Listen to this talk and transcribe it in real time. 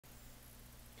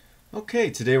Okay,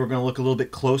 today we're going to look a little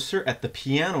bit closer at the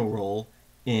piano roll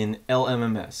in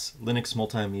LMMS, Linux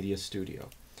Multimedia Studio.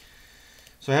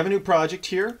 So I have a new project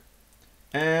here,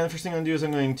 and the first thing I'm going to do is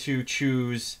I'm going to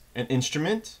choose an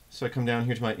instrument. So I come down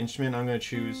here to my instrument, I'm going to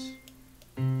choose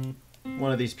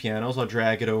one of these pianos. I'll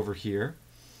drag it over here,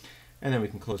 and then we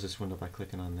can close this window by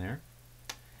clicking on there.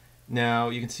 Now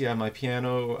you can see I have my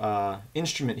piano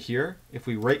instrument here. If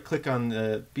we right click on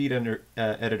the beat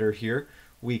editor here,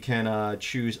 we can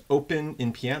choose Open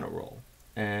in Piano Roll.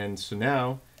 And so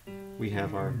now we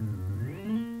have our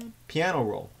piano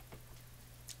roll.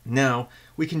 Now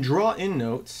we can draw in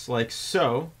notes like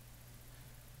so,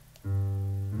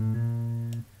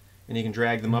 and you can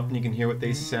drag them up and you can hear what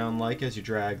they sound like as you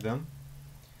drag them.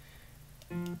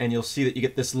 And you'll see that you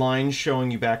get this line showing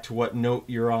you back to what note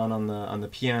you're on the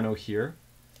piano here.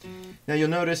 Now you'll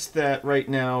notice that right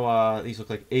now these look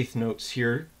like eighth notes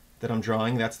here that I'm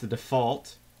drawing. That's the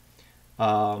default.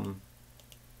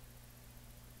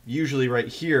 Usually right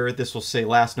here this will say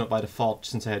last note by default.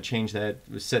 Since I had changed that,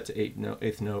 it was set to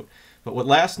eighth note. But what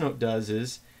last note does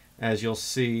is, as you'll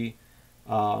see,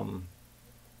 I'll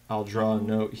draw a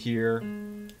note here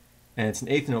and it's an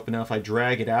eighth note, but now if I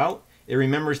drag it out, it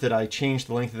remembers that I changed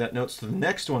the length of that note, so the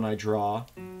next one I draw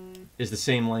is the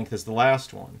same length as the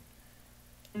last one.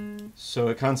 So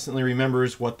it constantly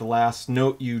remembers what the last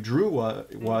note you drew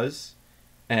was,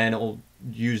 and it will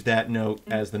use that note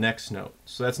as the next note.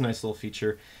 So that's a nice little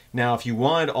feature. Now if you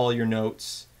wanted all your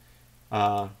notes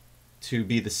to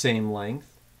be the same length,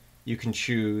 you can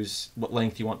choose what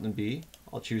length you want them to be.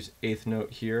 I'll choose eighth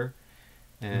note here,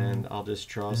 and I'll just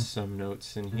draw some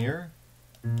notes in here.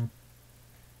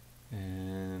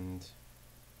 And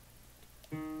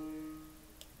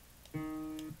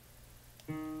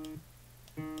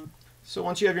so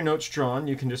once you have your notes drawn,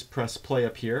 you can just press play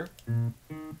up here.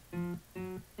 And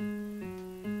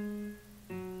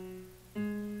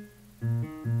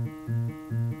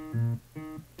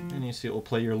you see it will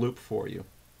play your loop for you.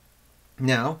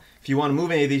 Now, if you want to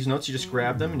move any of these notes, you just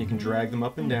grab them and you can drag them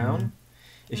up and down.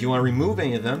 If you want to remove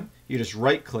any of them, you just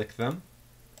right click them.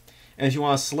 And if you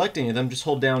want to select any of them, just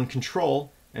hold down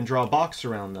Control and draw a box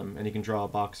around them, and you can draw a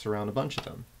box around a bunch of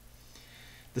them.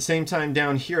 At the same time,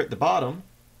 down here at the bottom,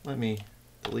 let me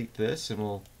delete this and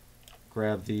we'll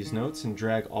grab these notes and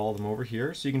drag all of them over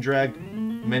here. So you can drag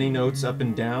many notes up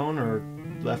and down or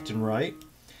left and right.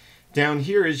 Down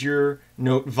here is your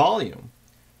note volume.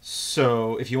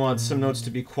 So if you want some notes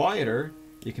to be quieter,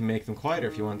 you can make them quieter.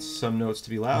 If you want some notes to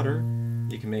be louder,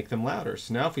 you can make them louder.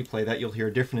 So now if we play that, you'll hear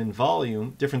a difference in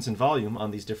volume on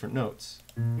these different notes.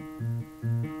 And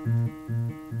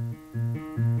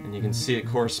you can see it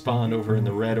correspond over in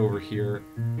the red over here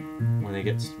when it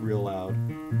gets real loud.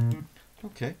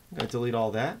 Okay, I'm going to delete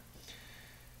all that.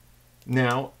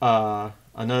 Now,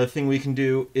 another thing we can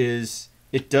do is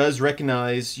it does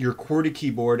recognize your QWERTY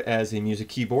keyboard as a music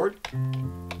keyboard.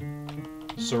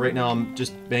 So right now I'm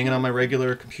just banging on my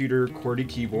regular computer QWERTY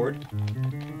keyboard.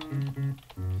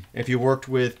 If you worked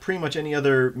with pretty much any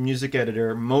other music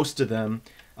editor, most of them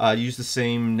use the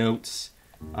same notes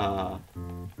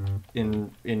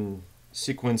in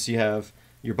sequence. You have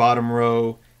your bottom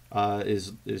row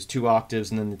is 2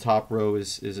 octaves, and then the top row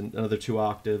is another 2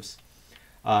 octaves.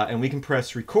 And we can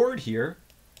press record here,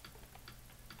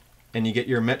 and you get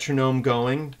your metronome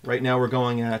going. Right now we're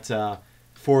going at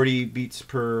 40 beats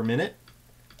per minute.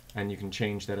 And you can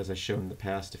change that as I showed in the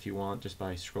past if you want, just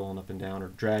by scrolling up and down or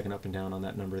dragging up and down on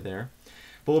that number there.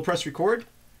 But we'll press record,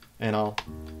 and I'll...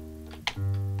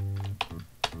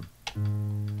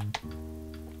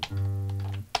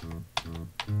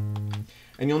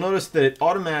 And you'll notice that it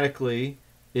automatically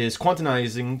is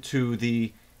quantizing to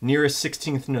the nearest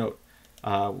 16th note,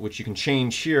 which you can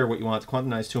change here what you want it to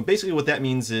quantize to. And basically what that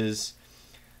means is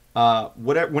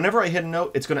whenever I hit a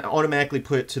note, it's going to automatically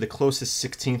put it to the closest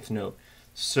 16th note.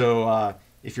 So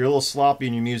if you're a little sloppy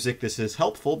in your music, this is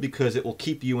helpful because it will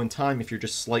keep you in time if you're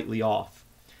just slightly off.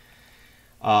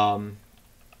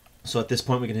 So at this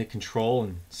point we can hit Control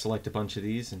and select a bunch of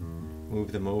these and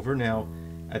move them over. Now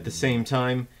at the same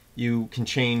time you can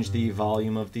change the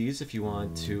volume of these. If you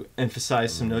want to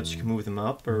emphasize some notes, you can move them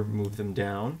up or move them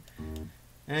down.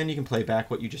 And you can play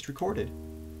back what you just recorded.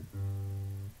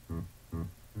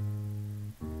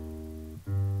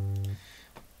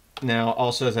 Now,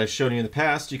 also, as I've shown you in the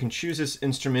past, you can choose this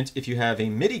instrument if you have a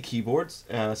MIDI keyboard,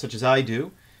 such as I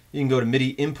do. You can go to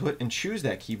MIDI input and choose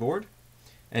that keyboard.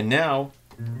 And now,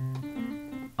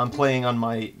 I'm playing on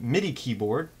my MIDI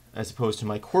keyboard, as opposed to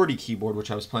my QWERTY keyboard, which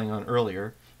I was playing on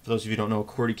earlier. For those of you who don't know, a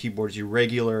QWERTY keyboard is your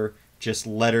regular, just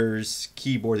letters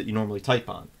keyboard that you normally type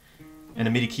on. And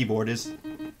a MIDI keyboard is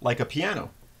like a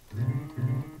piano.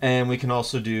 And we can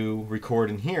also do record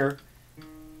in here.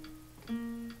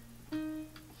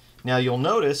 Now you'll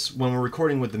notice when we're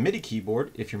recording with the MIDI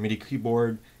keyboard, if your MIDI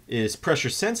keyboard is pressure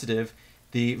sensitive,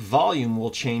 the volume will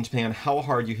change depending on how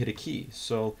hard you hit a key.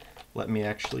 So let me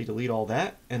actually delete all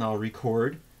that, and I'll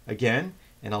record again,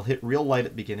 and I'll hit real light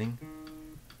at the beginning,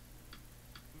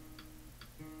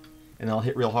 and I'll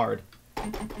hit real hard.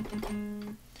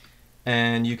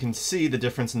 And you can see the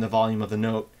difference in the volume of the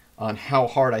note on how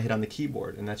hard I hit on the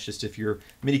keyboard, and that's just if your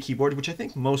MIDI keyboard, which I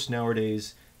think most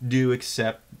nowadays do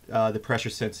accept the pressure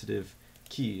sensitive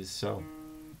keys. So,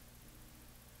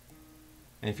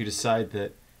 and if you decide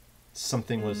that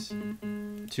something was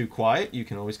too quiet, you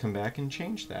can always come back and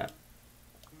change that.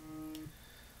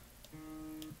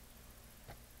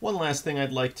 One last thing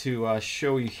I'd like to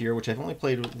show you here, which I've only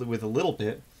played with a little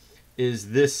bit, is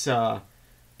this.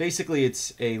 Basically,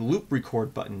 it's a loop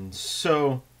record button.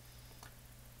 So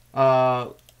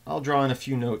I'll draw in a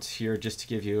few notes here just to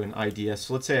give you an idea.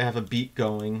 So let's say I have a beat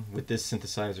going with this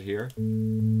synthesizer here.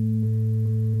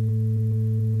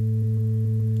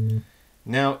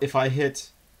 Now, if I hit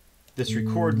this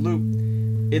record loop,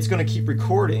 it's going to keep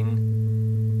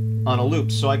recording on a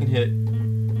loop, so I can hit.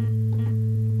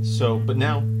 So, but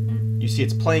now you see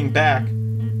it's playing back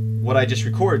what I just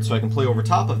recorded, so I can play over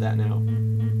top of that now.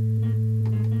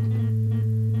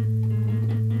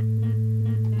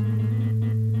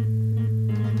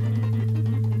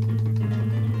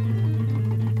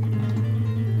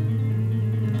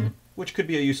 Which could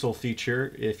be a useful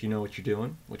feature if you know what you're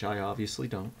doing, which I obviously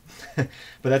don't. But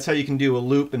that's how you can do a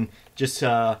loop and just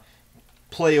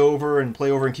play over and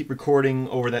keep recording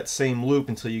over that same loop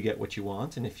until you get what you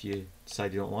want. And if you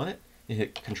decide you don't want it, you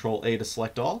hit Control-A to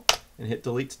select all and hit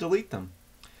Delete to delete them.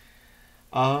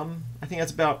 I think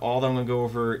that's about all that I'm going to go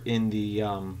over in the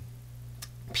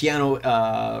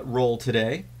piano roll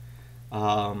today.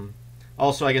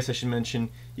 Also, I guess I should mention,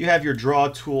 you have your Draw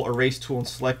tool, Erase tool, and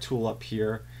Select tool up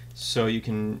here. So you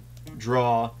can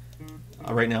draw,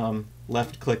 right now I'm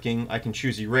left clicking, I can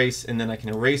choose erase, and then I can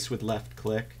erase with left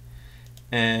click.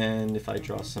 And if I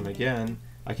draw some again,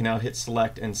 I can now hit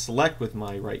select and select with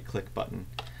my right click button.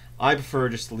 I prefer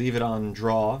just to leave it on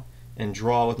draw and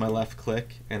draw with my left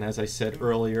click, and as I said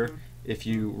earlier, if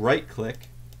you right click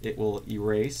it will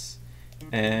erase,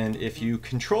 and if you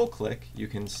control click you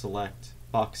can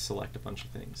box select a bunch of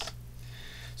things.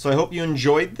 So I hope you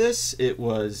enjoyed this. It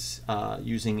was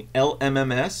using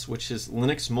LMMS, which is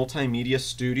Linux Multimedia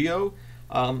Studio,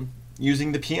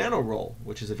 using the piano roll,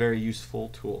 which is a very useful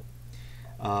tool.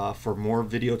 For more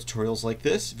video tutorials like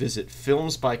this, visit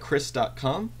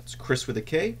filmsbychris.com. That's Chris with a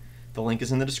K. The link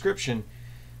is in the description.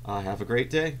 Have a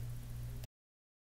great day.